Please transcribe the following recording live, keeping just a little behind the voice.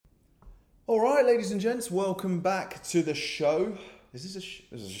All right, ladies and gents, welcome back to the show. Is this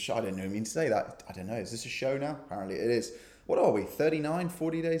a show? I didn't even mean to say that. I don't know. Is this a show now? Apparently it is. What are we, 39,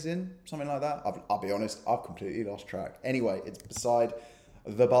 40 days in? Something like that? I'll be honest, I've completely lost track. Anyway, it's beside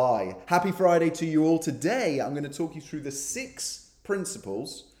the by. Happy Friday to you all. Today, I'm going to talk you through the 6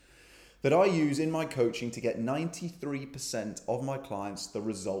 principles that I use in my coaching to get 93% of my clients the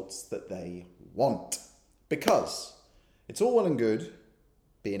results that they want. Because it's all well and good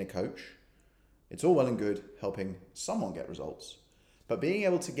being a coach. It's all well and good helping someone get results. But being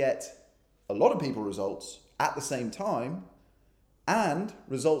able to get a lot of people results at the same time and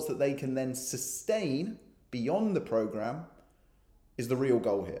results that they can then sustain beyond the program is the real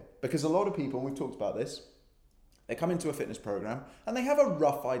goal here. Because a lot of people, and we've talked about this, they come into a fitness program and they have a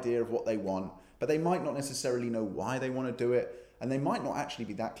rough idea of what they want, but they might not necessarily know why they want to do it, and they might not actually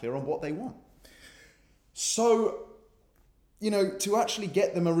be that clear on what they want. So, to actually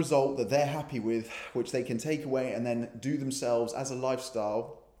get them a result that they're happy with, which they can take away and then do themselves as a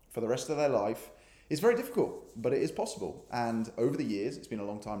lifestyle for the rest of their life, is very difficult, but it is possible. And over the years, it's been a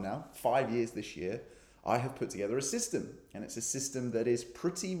long time now, 5 years this year, I have put together a system, and it's a system that is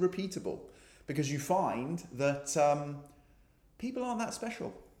pretty repeatable because you find that people aren't that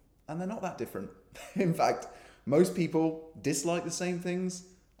special and they're not that different. In fact, most people dislike the same things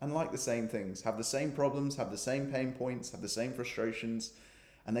and like the same things, have the same problems, have the same pain points, have the same frustrations,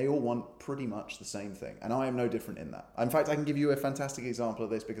 and they all want pretty much the same thing. And I am no different in that. In fact, I can give you a fantastic example of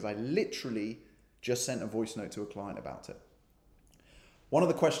this because I literally just sent a voice note to a client about it. One of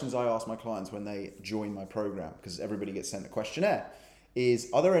the questions I ask my clients when they join my program, because everybody gets sent a questionnaire, is,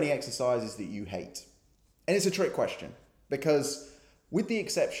 are there any exercises that you hate? And it's a trick question because with the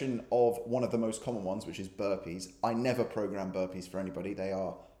exception of one of the most common ones, which is burpees, I never program burpees for anybody. They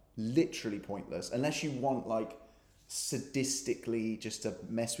are literally pointless. Unless you want sadistically just to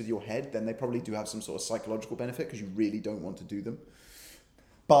mess with your head, then they probably do have some sort of psychological benefit because you really don't want to do them.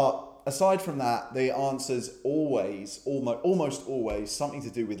 But aside from that, the answer's always, almost always something to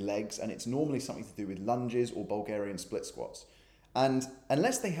do with legs, and it's normally something to do with lunges or Bulgarian split squats. And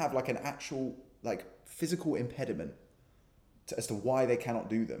unless they have an actual physical impediment as to why they cannot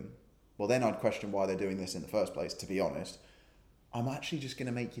do them, well then I'd question why they're doing this in the first place, to be honest. I'm actually just going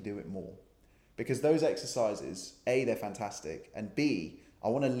to make you do it more. Because those exercises, A, they're fantastic, and B, I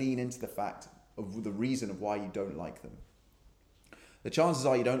want to lean into the fact of the reason of why you don't like them. The chances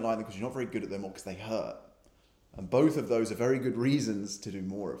are you don't like them because you're not very good at them or because they hurt. And both of those are very good reasons to do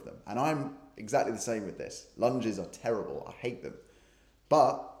more of them. And I'm exactly the same with this. Lunges are terrible. I hate them.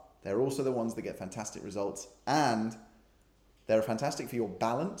 But they're also the ones that get fantastic results, and they're fantastic for your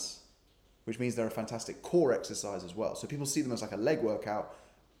balance, which means they're a fantastic core exercise as well. So people see them as like a leg workout,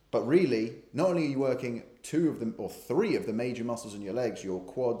 but really, not only are you working 2 of them or 3 of the major muscles in your legs, your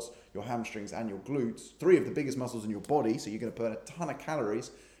quads, your hamstrings, and your glutes, 3 of the biggest muscles in your body, so you're going to burn a ton of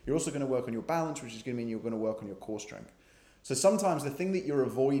calories. You're also going to work on your balance, which is going to mean you're going to work on your core strength. So sometimes the thing that you're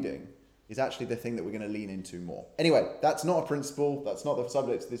avoiding is actually the thing that we're going to lean into more. Anyway, that's not a principle. That's not the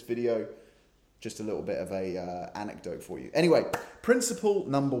subject of this video. Just a little bit of a anecdote for you. Anyway, principle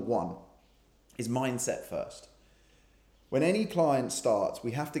number 1 is mindset first. When any client starts,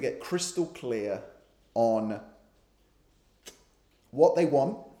 we have to get crystal clear on what they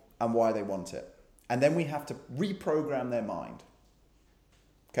want and why they want it. And then we have to reprogram their mind.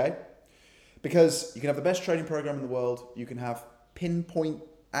 Okay? Because you can have the best training program in the world, you can have pinpoint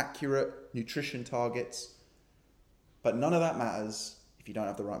accurate nutrition targets, but none of that matters if you don't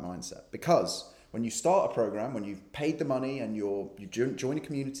have the right mindset. Because when you start a program, when you've paid the money and you join a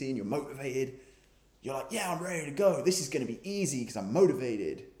community and you're motivated, you're like, yeah, I'm ready to go. This is going to be easy because I'm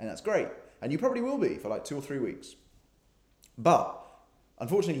motivated. And that's great. And you probably will be for 2 or 3 weeks. But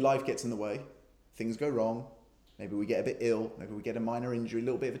unfortunately, life gets in the way. Things go wrong. Maybe we get a bit ill. Maybe we get a minor injury, a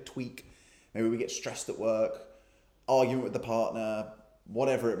little bit of a tweak. Maybe we get stressed at work, argument with the partner,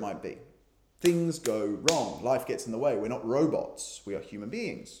 whatever it might be. Things go wrong. Life gets in the way. We're not robots. We are human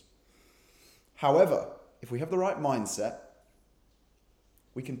beings. However, if we have the right mindset,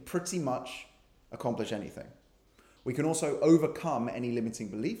 we can pretty much accomplish anything. We can also overcome any limiting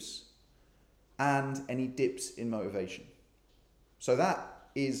beliefs and any dips in motivation. So that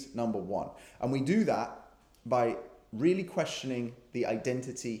is number 1. And we do that by really questioning the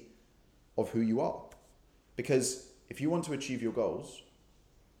identity of who you are. Because if you want to achieve your goals,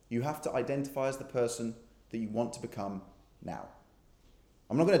 you have to identify as the person that you want to become now.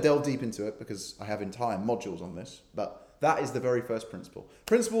 I'm not going to delve deep into it because I have entire modules on this, but that is the very first principle.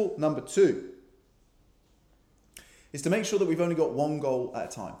 Principle number 2 is to make sure that we've only got one goal at a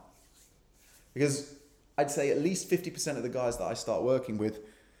time. Because I'd say at least 50% of the guys that I start working with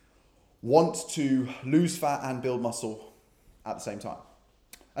want to lose fat and build muscle at the same time.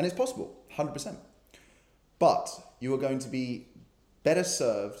 And it's possible, 100%. But you are going to be better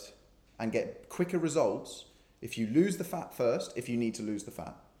served and get quicker results if you lose the fat first, if you need to lose the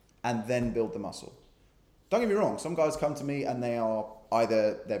fat, and then build the muscle. Don't get me wrong, some guys come to me and they are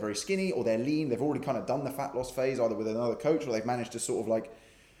either they're very skinny or they're lean, they've already kind of done the fat loss phase either with another coach or they've managed to sort of like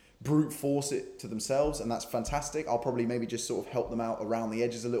brute force it to themselves, and that's fantastic. I'll probably maybe just sort of help them out around the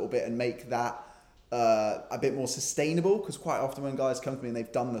edges a little bit and make that a bit more sustainable, because quite often when guys come to me and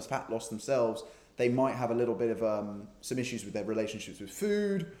they've done this fat loss themselves, they might have a little bit of some issues with their relationships with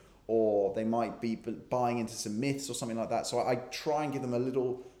food, or they might be buying into some myths or something like that. So I try and give them a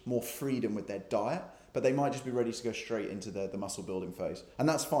little more freedom with their diet, but they might just be ready to go straight into the muscle building phase. And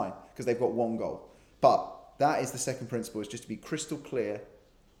that's fine, because they've got one goal. But that is the second principle, is just to be crystal clear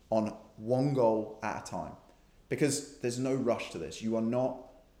on one goal at a time. Because there's no rush to this. You are not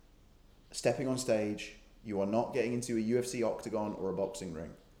stepping on stage. You are not getting into a UFC octagon or a boxing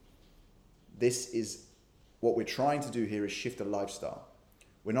ring. This is what we're trying to do here, is shift a lifestyle.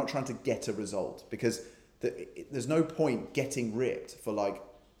 We're not trying to get a result, because there's no point getting ripped for like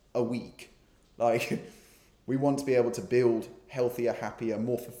a week. Like, we want to be able to build healthier, happier,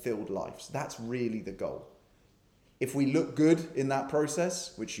 more fulfilled lives. That's really the goal. If we look good in that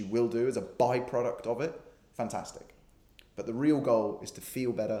process, which you will do as a byproduct of it, fantastic. But the real goal is to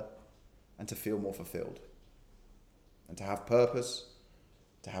feel better and to feel more fulfilled. And to have purpose,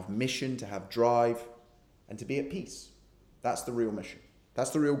 to have mission, to have drive, and to be at peace. That's the real mission.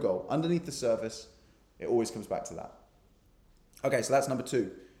 That's the real goal. Underneath the surface, it always comes back to that. Okay, so that's number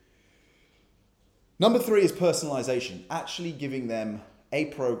 2. Number 3 is personalization. Actually giving them a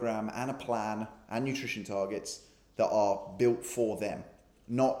program and a plan and nutrition targets that are built for them.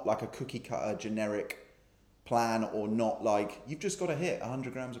 Not like a cookie cutter generic plan, or not like you've just got to hit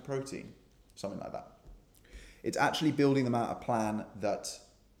 100 grams of protein, something like that. It's actually building them out a plan that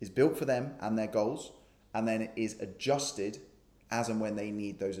is built for them and their goals, and then it is adjusted as and when they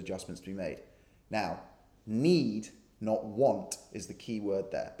need those adjustments to be made. Now, need, not want, is the key word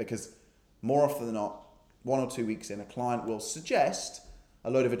there, because more often than not, 1 or 2 weeks in, a client will suggest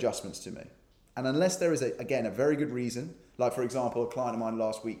a load of adjustments to me. And unless there is, a very good reason, like for example, a client of mine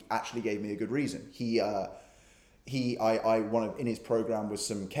last week actually gave me a good reason. I wanted in his program was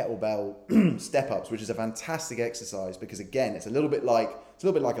some kettlebell step-ups, which is a fantastic exercise, because again, it's a little bit like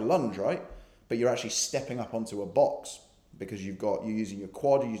a lunge, right? But you're actually stepping up onto a box, because you're using your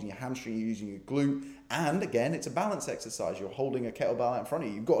quad, you're using your hamstring, you're using your glute, and again, it's a balance exercise. You're holding a kettlebell out in front of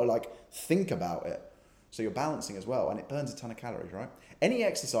you. You've got to like think about it. So you're balancing as well, and it burns a ton of calories, right? Any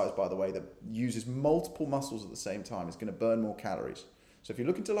exercise, by the way, that uses multiple muscles at the same time is going to burn more calories. So if you're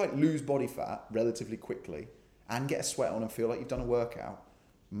looking to like lose body fat relatively quickly and get a sweat on and feel like you've done a workout,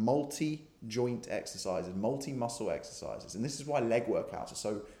 multi-joint exercises, multi-muscle exercises, and this is why leg workouts are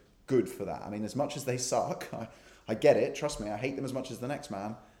so good for that. I mean, as much as they suck, I get it, trust me, I hate them as much as the next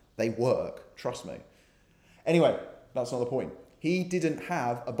man, they work, trust me. Anyway, that's not the point. He didn't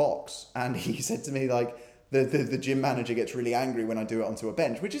have a box, and he said to me, like, the gym manager gets really angry when I do it onto a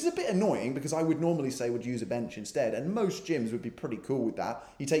bench, which is a bit annoying, because I would normally say would use a bench instead, and most gyms would be pretty cool with that.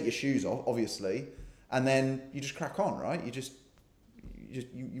 You take your shoes off, obviously, and then you just crack on, right?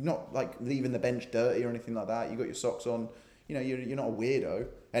 You're not like leaving the bench dirty or anything like that. You got your socks on, you know, you're not a weirdo.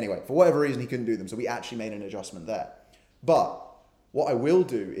 Anyway, for whatever reason, he couldn't do them, so we actually made an adjustment there. But what I will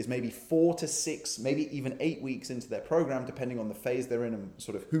do is maybe 4 to 6, maybe even 8 weeks into their program, depending on the phase they're in and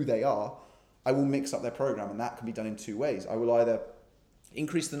sort of who they are, I will mix up their program, and that can be done in 2 ways. I will either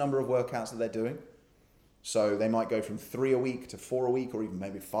increase the number of workouts that they're doing. So they might go from 3 a week to 4 a week, or even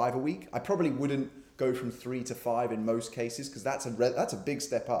maybe 5 a week. I probably wouldn't go from 3 to 5 in most cases, because that's a big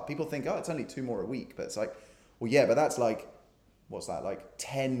step up. People think, oh, it's only 2 more a week. But it's like, well, yeah, but that's like, what's that, like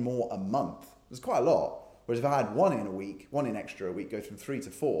 10 more a month? It's quite a lot. Whereas if I had 1 in a week, 1 in extra a week, go from 3 to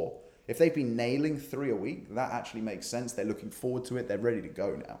 4, if they've been nailing 3 a week, that actually makes sense. They're looking forward to it. They're ready to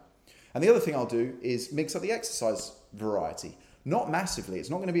go now. And the other thing I'll do is mix up the exercise variety. Not massively. It's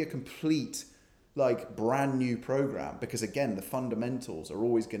not going to be a complete, like, brand new program, because again, the fundamentals are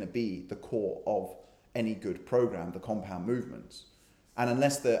always going to be the core of any good program, the compound movements. And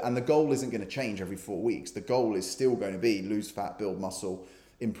the goal isn't going to change every 4 weeks. The goal is still going to be lose fat, build muscle,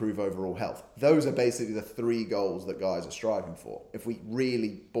 improve overall health. Those are basically the 3 goals that guys are striving for, if we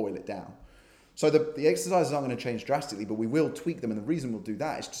really boil it down. So the exercises aren't going to change drastically, but we will tweak them. And the reason we'll do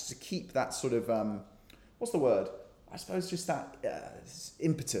that is just to keep that sort of, what's the word? I suppose just that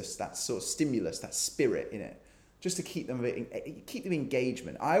impetus, that sort of stimulus, that spirit in it, just to keep them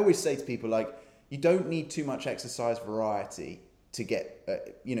engagement. I always say to people, like, you don't need too much exercise variety to get,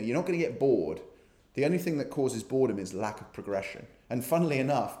 you're not going to get bored. The only thing that causes boredom is lack of progression. And funnily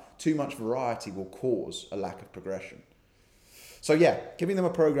enough, too much variety will cause a lack of progression. So yeah, giving them a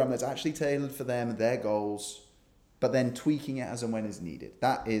program that's actually tailored for them, their goals, but then tweaking it as and when is needed.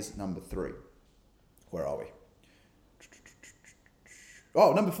 That is number 3. Where are we?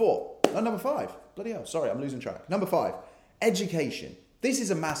 Oh, number 4. No, number 5. Bloody hell, sorry, I'm losing track. Number 5, education. This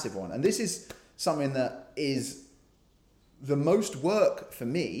is a massive one. And this is something that is the most work for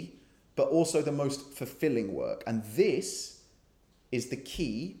me, but also the most fulfilling work. And this is the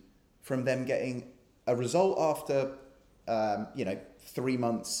key from them getting a result after, 3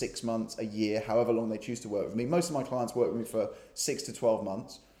 months, 6 months, a year, however long they choose to work with me. Most of my clients work with me for 6 to 12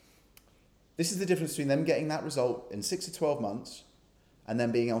 months. This is the difference between them getting that result in 6 to 12 months and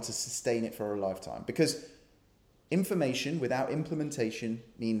then being able to sustain it for a lifetime. Because information without implementation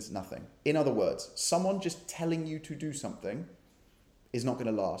means nothing. In other words, someone just telling you to do something is not going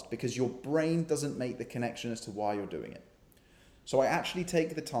to last because your brain doesn't make the connection as to why you're doing it. So I actually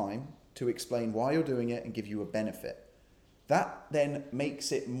take the time to explain why you're doing it and give you a benefit. That then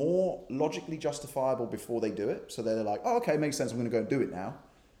makes it more logically justifiable before they do it. So they're like, oh, okay, makes sense, I'm going to go and do it now.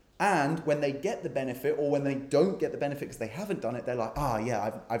 And when they get the benefit, or when they don't get the benefit because they haven't done it, they're like,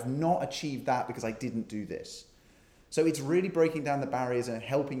 I've not achieved that because I didn't do this. So it's really breaking down the barriers and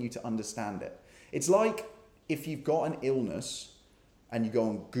helping you to understand it. It's like if you've got an illness and you go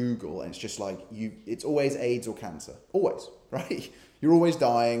on Google and it's just like, it's always AIDS or cancer. Always, right? You're always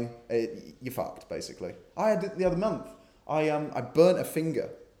dying. You're fucked, basically. I had it the other month. I burnt a finger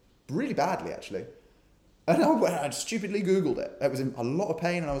really badly, actually. And I stupidly Googled it. It was in a lot of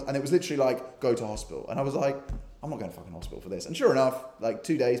pain and it was literally like, go to hospital. And I was like, I'm not going to fucking hospital for this. And sure enough, like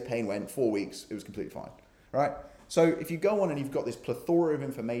 2 days, pain went, 4 weeks, it was completely fine, right? So if you go on and you've got this plethora of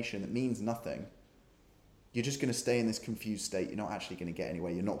information that means nothing, you're just going to stay in this confused state. You're not actually going to get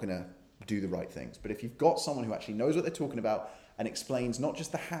anywhere. You're not going to do the right things. But if you've got someone who actually knows what they're talking about and explains not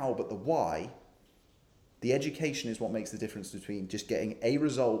just the how, but the why, the education is what makes the difference between just getting a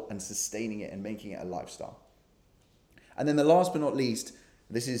result and sustaining it and making it a lifestyle. And then the last but not least,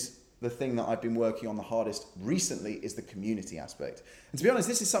 this is the thing that I've been working on the hardest recently, is the community aspect. And to be honest,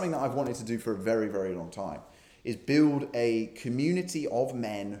 this is something that I've wanted to do for a very, very long time, is build a community of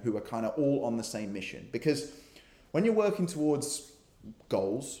men who are kind of all on the same mission. Because when you're working towards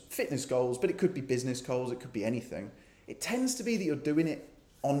goals, fitness goals, but it could be business goals, it could be anything, it tends to be that you're doing it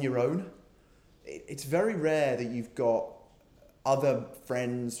on your own. It's very rare that you've got other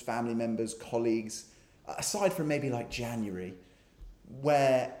friends, family members, colleagues, aside from maybe like January,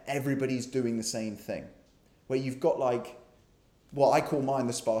 where everybody's doing the same thing. Where you've got like, well, I call mine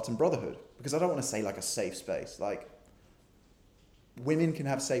the Spartan Brotherhood, because I don't want to say like a safe space. Like, women can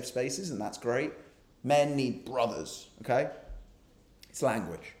have safe spaces and that's great. Men need brothers, okay? It's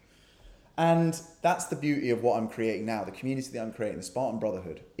language. And that's the beauty of what I'm creating now. The community that I'm creating, the Spartan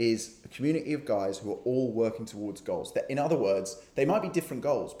Brotherhood, is a community of guys who are all working towards goals. In other words, they might be different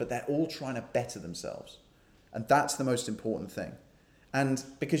goals, but they're all trying to better themselves. And that's the most important thing. And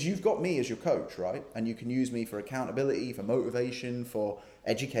because you've got me as your coach, right? And you can use me for accountability, for motivation, for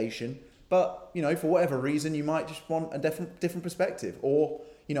education. But, for whatever reason, you might just want a different perspective. Or,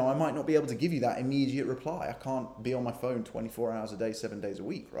 I might not be able to give you that immediate reply. I can't be on my phone 24 hours a day, 7 days a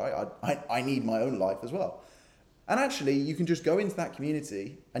week, right? I need my own life as well. And actually, you can just go into that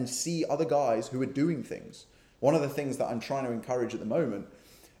community and see other guys who are doing things. One of the things that I'm trying to encourage at the moment,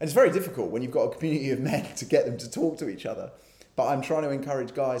 and it's very difficult when you've got a community of men to get them to talk to each other, but I'm trying to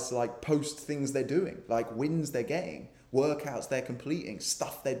encourage guys to like post things they're doing, like wins they're getting, workouts they're completing,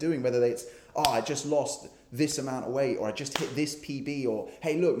 stuff they're doing, whether it's, I just lost this amount of weight, or I just hit this PB, or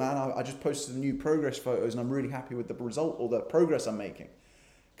hey, look, man, I just posted some new progress photos and I'm really happy with the result or the progress I'm making.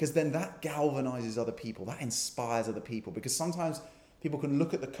 Because then that galvanizes other people, that inspires other people. Because sometimes people can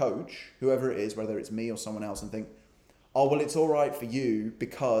look at the coach, whoever it is, whether it's me or someone else, and think, oh, well, it's all right for you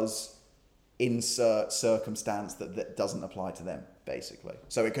because insert circumstance that doesn't apply to them, basically.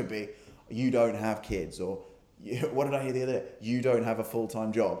 So it could be, you don't have kids, or what did I hear the other day? You don't have a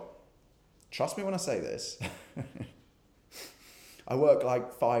full-time job. Trust me when I say this. I work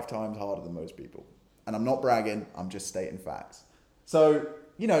like 5 times harder than most people. And I'm not bragging, I'm just stating facts. So,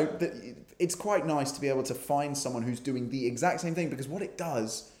 it's quite nice to be able to find someone who's doing the exact same thing, because what it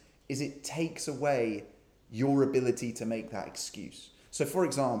does is it takes away your ability to make that excuse. So for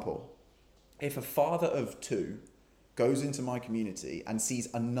example, if a father of 2 goes into my community and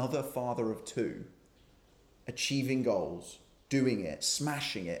sees another father of 2 achieving goals, doing it,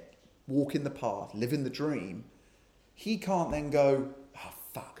 smashing it, walking the path, living the dream, he can't then go, oh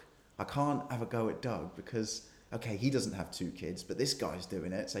fuck, I can't have a go at Doug because okay, he doesn't have 2 kids, but this guy's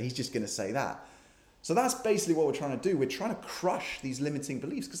doing it, so he's just going to say that. So that's basically what we're trying to do. We're trying to crush these limiting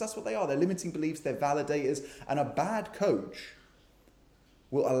beliefs, because that's what they are. They're limiting beliefs, they're validators, and a bad coach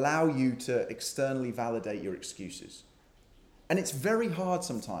will allow you to externally validate your excuses. And it's very hard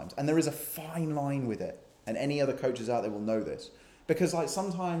sometimes, and there is a fine line with it. And any other coaches out there will know this. Because like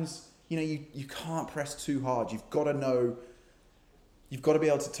sometimes, you can't press too hard. You've got to know, you've got to be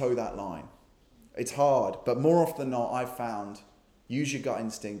able to toe that line. It's hard, but more often than not, I've found, use your gut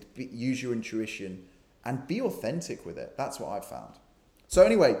instinct, use your intuition, and be authentic with it. That's what I've found. So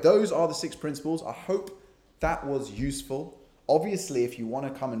anyway, those are the 6 principles. I hope that was useful. Obviously, if you want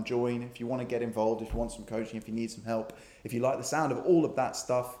to come and join, if you want to get involved, if you want some coaching, if you need some help, if you like the sound of all of that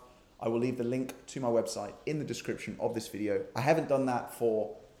stuff, I will leave the link to my website in the description of this video. I haven't done that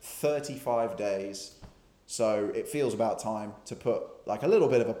for 35 days, so it feels about time to put like a little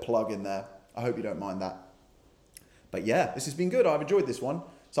bit of a plug in there. I hope you don't mind that. But yeah, this has been good. I've enjoyed this one.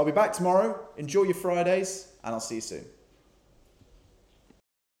 So I'll be back tomorrow. Enjoy your Fridays, and I'll see you soon.